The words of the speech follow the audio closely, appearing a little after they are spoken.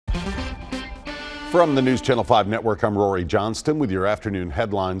From the News Channel 5 network, I'm Rory Johnston with your afternoon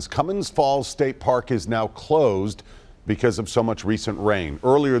headlines. Cummins Falls State Park is now closed because of so much recent rain.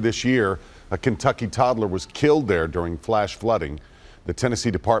 Earlier this year, a Kentucky toddler was killed there during flash flooding. The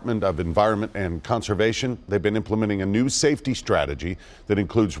Tennessee Department of Environment and Conservation, they've been implementing a new safety strategy that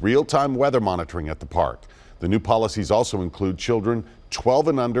includes real-time weather monitoring at the park. The new policies also include children 12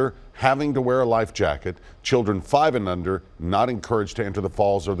 and under having to wear a life jacket, children 5 and under not encouraged to enter the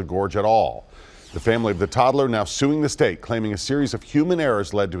falls or the gorge at all. The family of the toddler now suing the state, claiming a series of human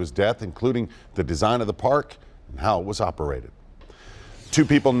errors led to his death, including the design of the park and how it was operated. 2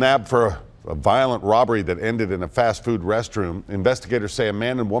 people nabbed for a violent robbery that ended in a fast food restroom. Investigators say a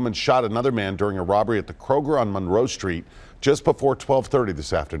man and woman shot another man during a robbery at the Kroger on Monroe Street just before 12:30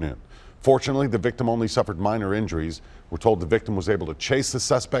 this afternoon. Fortunately, the victim only suffered minor injuries. We're told the victim was able to chase the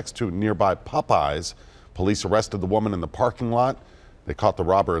suspects to nearby Popeyes. Police arrested the woman in the parking lot. They caught the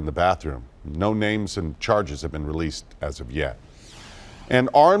robber in the bathroom. No names and charges have been released as of yet. And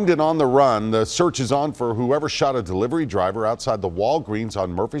armed and on the run, the search is on for whoever shot a delivery driver outside the Walgreens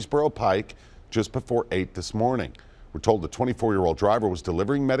on Murfreesboro Pike just before 8 this morning. We're told the 24-year-old driver was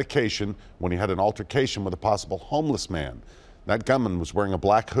delivering medication when he had an altercation with a possible homeless man. That gunman was wearing a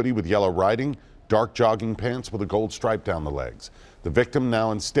black hoodie with yellow writing, dark jogging pants with a gold stripe down the legs. The victim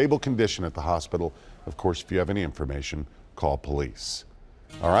now in stable condition at the hospital. Of course, if you have any information, call police.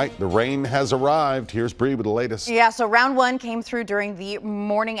 All right, the rain has arrived. Here's Bree with the latest. Yeah, so round 1 came through during the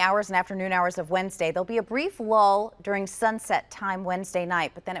morning hours and afternoon hours of Wednesday. There'll be a brief lull during sunset time Wednesday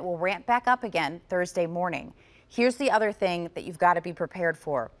night, but then it will ramp back up again Thursday morning. Here's the other thing that you've got to be prepared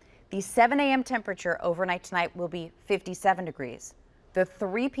for. The 7 a.m. temperature overnight tonight will be 57 degrees. The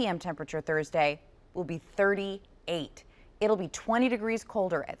 3 p.m. temperature Thursday will be 38. It'll be 20 degrees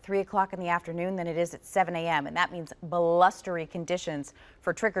colder at 3 o'clock in the afternoon than it is at 7 a.m. And that means blustery conditions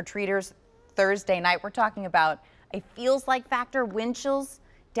for trick-or-treaters Thursday night. We're talking about a feels-like factor, wind chills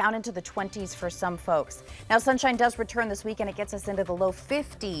down into the 20s for some folks. Now, sunshine does return this weekend. It gets us into the low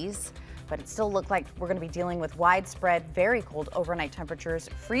 50s, but it still looks like we're going to be dealing with widespread, very cold overnight temperatures,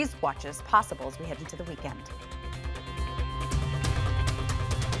 freeze watches possible as we head into the weekend.